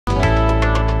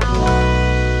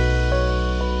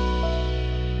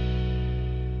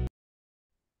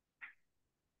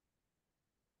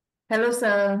Hello,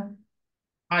 sir.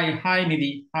 Hi,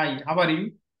 Nidhi. Hi, how are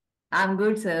you? I'm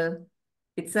good, sir.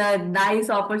 It's a nice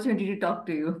opportunity to talk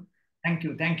to you.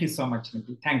 Thank you so much,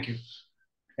 Nidhi. Thank you.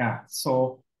 Yeah,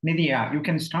 so Nidhi, you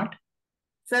can start.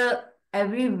 Sir,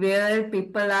 everywhere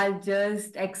people are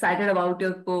just excited about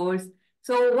your course.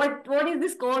 So what is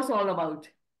this course all about?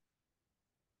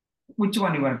 Which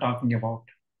one you are talking about?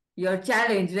 Your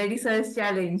challenge, Reddy Sir's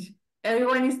challenge.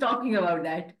 Everyone is talking about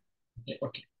that.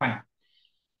 Okay, fine.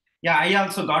 Yeah, I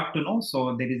also got to know.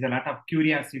 So there is a lot of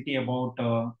curiosity about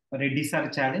Reddy Sir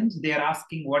challenge. They are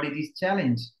asking what is this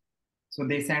challenge. So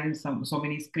they send so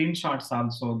many screenshots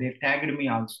also. They tagged me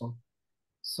also.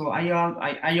 So I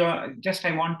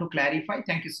want to clarify.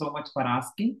 Thank you so much for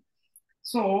asking.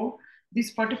 So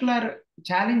this particular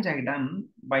challenge I done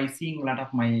by seeing a lot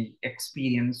of my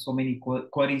experience, so many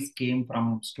queries came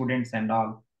from students and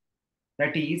all.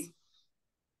 That is,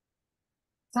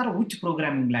 sir, which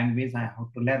programming language I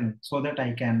have to learn so that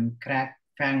I can crack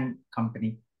FAANG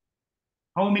company?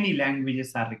 How many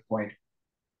languages are required?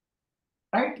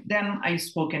 Right? Then I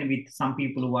spoken with some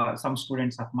people who are some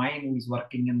students of mine who is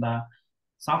working in the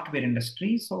software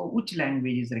industry. So which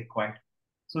language is required?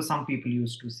 So some people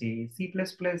used to say C++,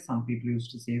 some people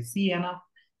used to say C enough,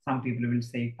 some people will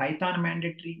say Python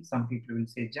mandatory, some people will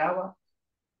say Java.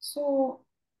 So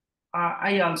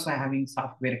I also having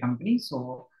software company.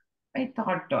 So I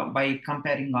thought by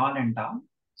comparing all and all,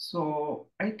 so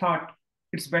I thought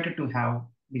it's better to have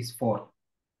these four.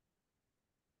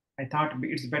 I thought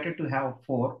it's better to have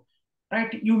four,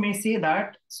 right? You may say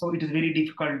that, so it is very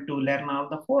difficult to learn all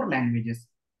the four languages.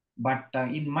 But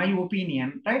in my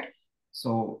opinion, right?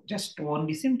 So just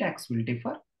only syntax will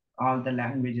differ. All the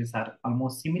languages are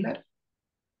almost similar.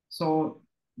 So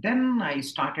then I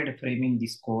started framing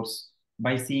this course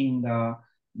by seeing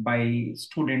by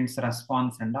students'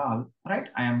 response and all, right?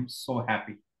 I am so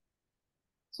happy.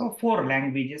 So four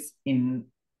languages in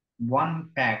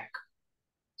one pack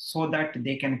so that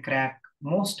they can crack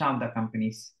most of the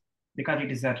companies because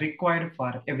it is required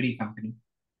for every company.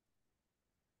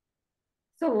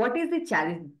 So what is the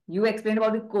challenge? You explained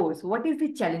about the course. What is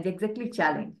the challenge? Exactly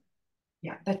challenge.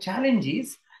 Yeah, the challenge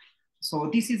is so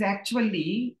this is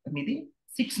actually Nidhi,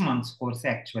 6 months course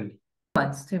actually.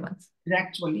 Months, 3 months. It's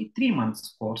actually 3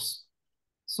 months course.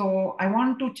 So I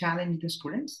want to challenge the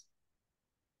students,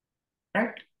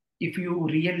 right? If you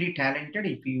really talented,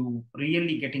 if you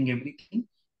really getting everything,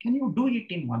 can you do it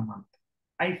in 1 month?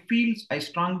 I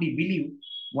strongly believe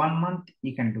 1 month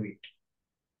you can do it.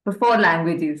 For four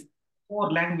languages.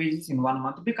 Four languages in 1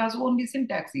 month because only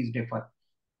syntax is different,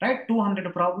 right?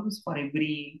 200 problems for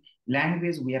every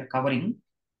language we are covering,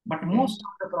 but Okay. most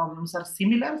of the problems are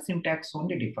similar, syntax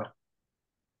only differ.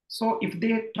 So if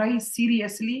they try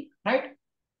seriously, right?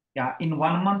 Yeah, in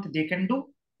 1 month they can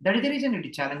do. That is the reason it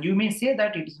is challenge. You may say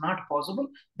that it is not possible.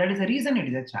 That is the reason it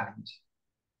is a challenge.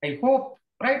 I hope,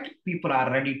 right? People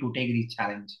are ready to take this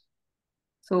challenge.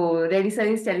 So Reddy Sir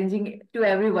is challenging to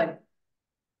everyone.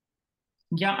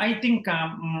 Yeah, I think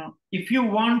if you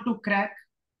want to crack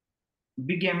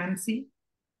big MNC,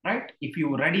 right? If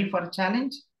you're ready for a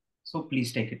challenge, so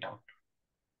please take it out.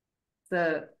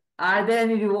 So are there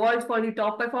any rewards for the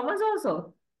top performers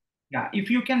also? Yeah,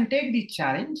 if you can take the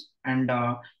challenge and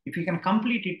if you can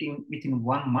complete it in within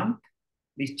 1 month,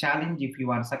 this challenge, if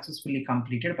you are successfully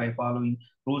completed by following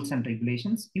rules and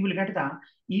regulations, you will get the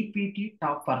EPT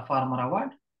Top Performer Award,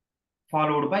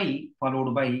 followed by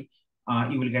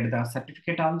you will get the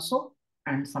certificate also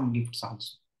and some gifts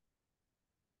also.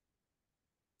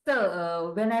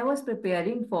 So, when I was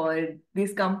preparing for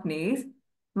these companies,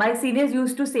 my seniors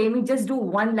used to say me just do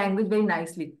one language very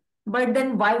nicely. But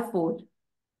then why four?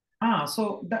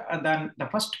 So the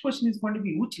first question is going to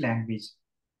be which language?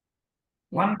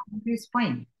 Yeah, One language is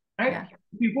fine, right? yeah.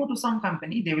 If you go to some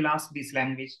company, they will ask this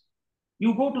language.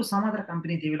 You go to some other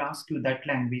company, they will ask you that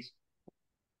language.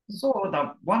 So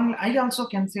the one, I also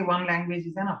can say one language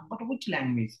is enough, but which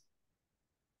language,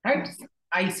 right? Yeah.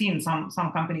 I seen some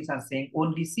companies are saying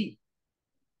only C,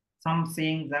 some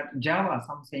saying that Java,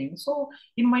 some saying so.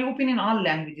 In my opinion, all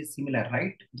languages similar,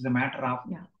 right? It's a matter of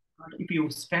Yeah. if you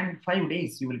spend 5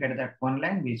 days, you will get that one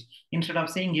language. Instead of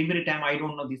saying every time I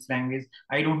don't know this language,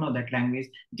 I don't know that language,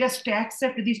 just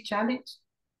accept this challenge.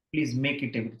 Please make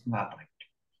it everything all right.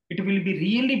 It will be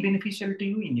really beneficial to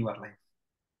you in your life.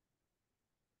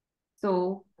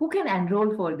 So who can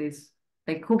enroll for this?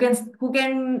 Like who can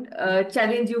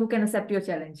challenge you? Who can accept your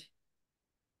challenge?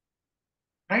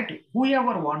 Right?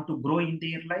 Whoever want to grow in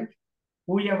their life,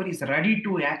 whoever is ready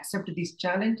to accept this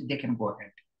challenge, they can go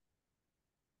ahead.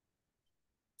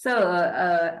 So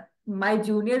my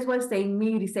juniors were saying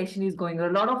me recession is going on.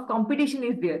 A lot of competition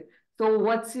is there. So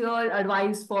what's your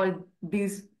advice for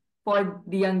the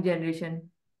young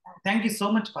generation? Thank you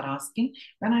so much for asking.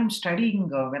 When I'm studying,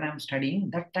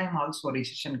 that time also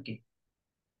recession came.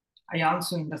 I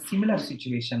also in the similar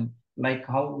situation, like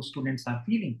how students are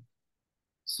feeling.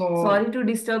 So Sorry to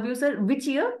disturb you, sir. Which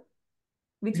year?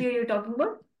 Which year you're talking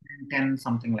about? 10,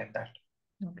 something like that.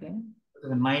 Okay.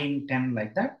 9, 10,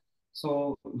 like that.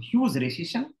 So huge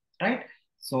recession, right?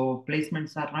 So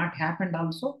placements are not happened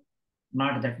also,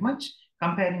 not that much.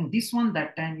 Comparing this one,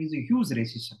 that time is a huge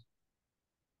recession.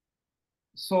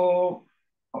 So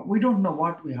we don't know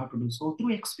what we have to do. So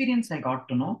through experience, I got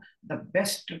to know the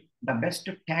best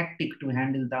tactic to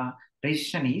handle the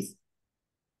recession is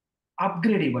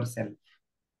upgrade yourself,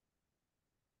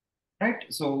 right?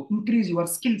 So increase your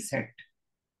skill set,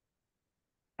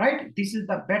 right? This is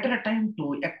the better time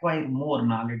to acquire more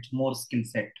knowledge, more skill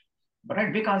set,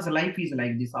 right? Because life is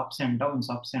like this, ups and downs,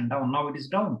 ups and down. Now it is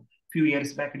down. Few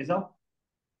years back it is up.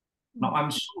 Now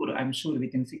I'm sure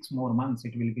within 6 more months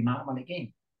it will be normal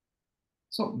again.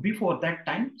 So before that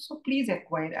time, so please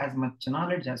acquire as much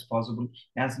knowledge as possible,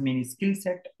 as many skill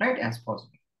set, right, as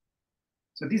possible.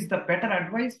 So this is the better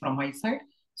advice from my side.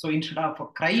 So instead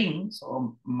of crying,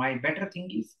 so my better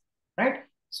thing is, right?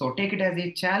 So take it as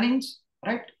a challenge,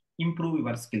 right? Improve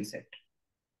your skill set.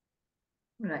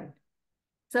 Right.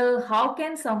 So how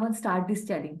can someone start this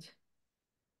challenge?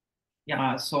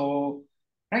 Yeah. So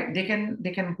right, they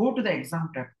can go to the exam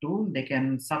prep tool. They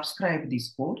can subscribe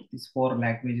this course, this 4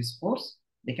 languages course.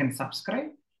 They can subscribe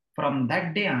from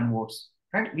that day onwards,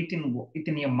 right?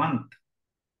 Within a month,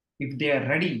 if they are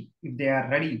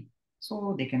ready,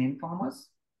 so they can inform us.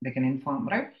 They can inform,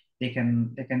 right? They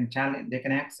can challenge. They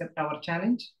can accept our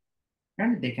challenge,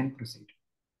 and they can proceed.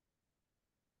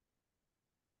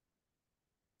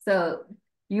 So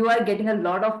you are getting a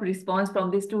lot of response from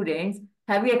the students.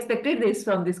 Have you expected this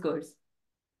from this course?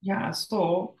 Yeah,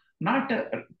 so not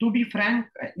to be frank,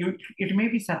 it may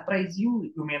be surprise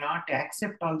you. You may not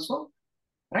accept also,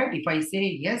 right? If I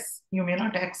say yes, you may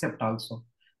not accept also.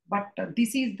 But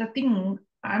this is the thing.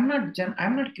 I'm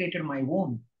not created my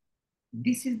own.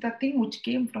 This is the thing which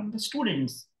came from the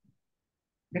students,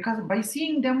 because by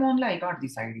seeing them only, I got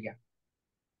this idea.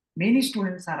 Many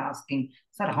students are asking,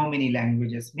 sir, how many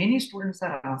languages? Many students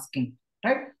are asking,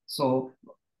 right? So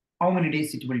how many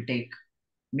days it will take?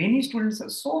 Many students,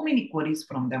 so many queries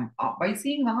from them. By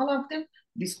seeing all of them,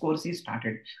 this course is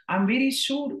started. I'm very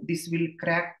sure this will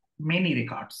crack many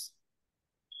records.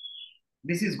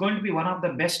 This is going to be one of the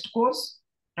best course,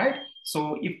 right?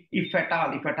 So if at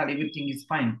all everything is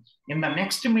fine, in the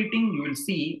next meeting you will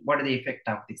see what is the effect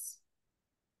of this.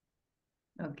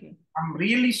 Okay. I'm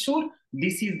really sure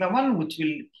this is the one which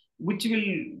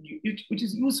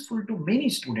is useful to many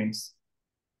students.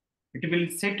 It will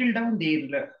settle down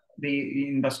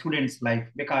in the students' life,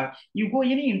 because you go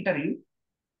any interview,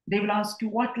 they will ask you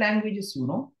what languages you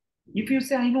know. If you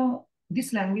say I know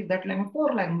this language, that language,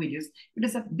 4 languages, it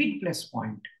is a big plus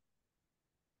point.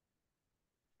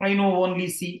 I know only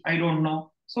C, I don't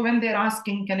know. So when they're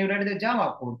asking, can you write the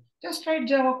Java code? Just write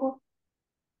Java code.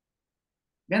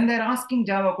 When they're asking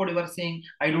Java code, you are saying,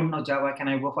 I don't know Java, can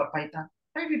I go for Python?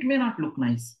 Right? It may not look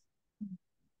nice.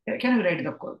 Can you write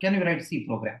the code? Can you write C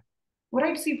program?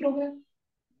 Write C program.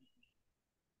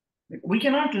 We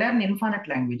cannot learn infinite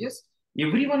languages.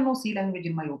 Everyone knows C language,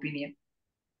 in my opinion.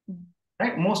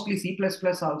 Right? Mostly C++,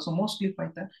 also mostly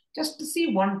Python. Just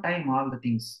see one time all the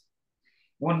things.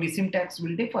 Only syntax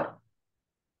will differ.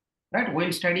 Right?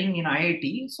 While studying in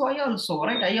IIT, so I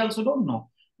also don't know.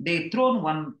 They thrown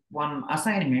one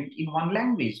assignment in one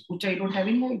language, which I don't have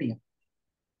any idea.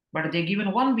 But they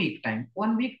given 1 week time.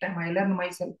 1 week time, I learn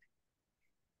myself.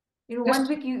 In one Just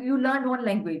week, you learn one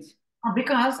language.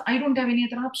 because I don't have any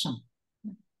other option.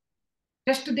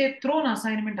 Just they thrown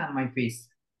assignment on my face.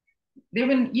 They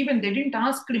didn't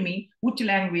ask me which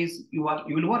language you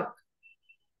will work.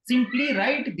 Simply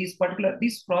write this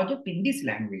project in this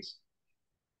language.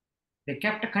 They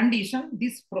kept a condition,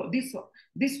 this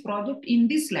project in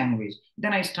this language.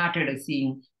 Then I started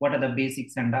seeing what are the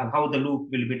basics and all, how the loop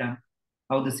will be done,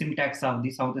 how the syntax of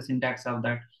this, how the syntax of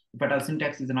that. If at all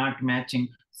syntax is not matching,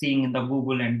 seeing in the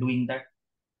Google and doing that.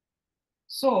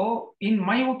 So in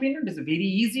my opinion, it is very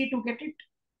easy to get it,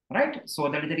 right? So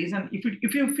that is the reason.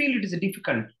 If you feel it is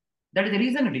difficult, that is the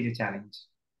reason it is a challenge.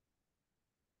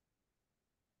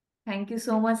 Thank you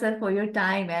so much, sir, for your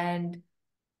time and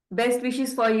best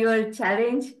wishes for your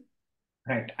challenge.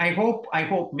 Right. I hope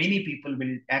many people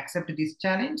will accept this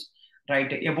challenge.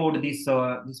 Right, about this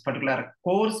particular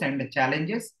course and the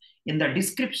challenges. In the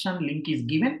description, link is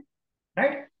given.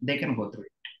 Right, they can go through it.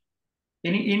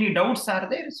 Any doubts are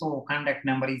there? So contact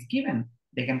number is given.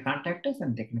 they can contact us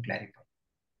and they can clarify.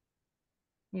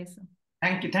 Yes, sir.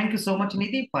 Thank you. Thank you so much,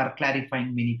 Nidhi, for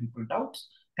clarifying many people's doubts.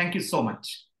 Thank you so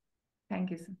much.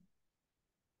 Thank you, sir.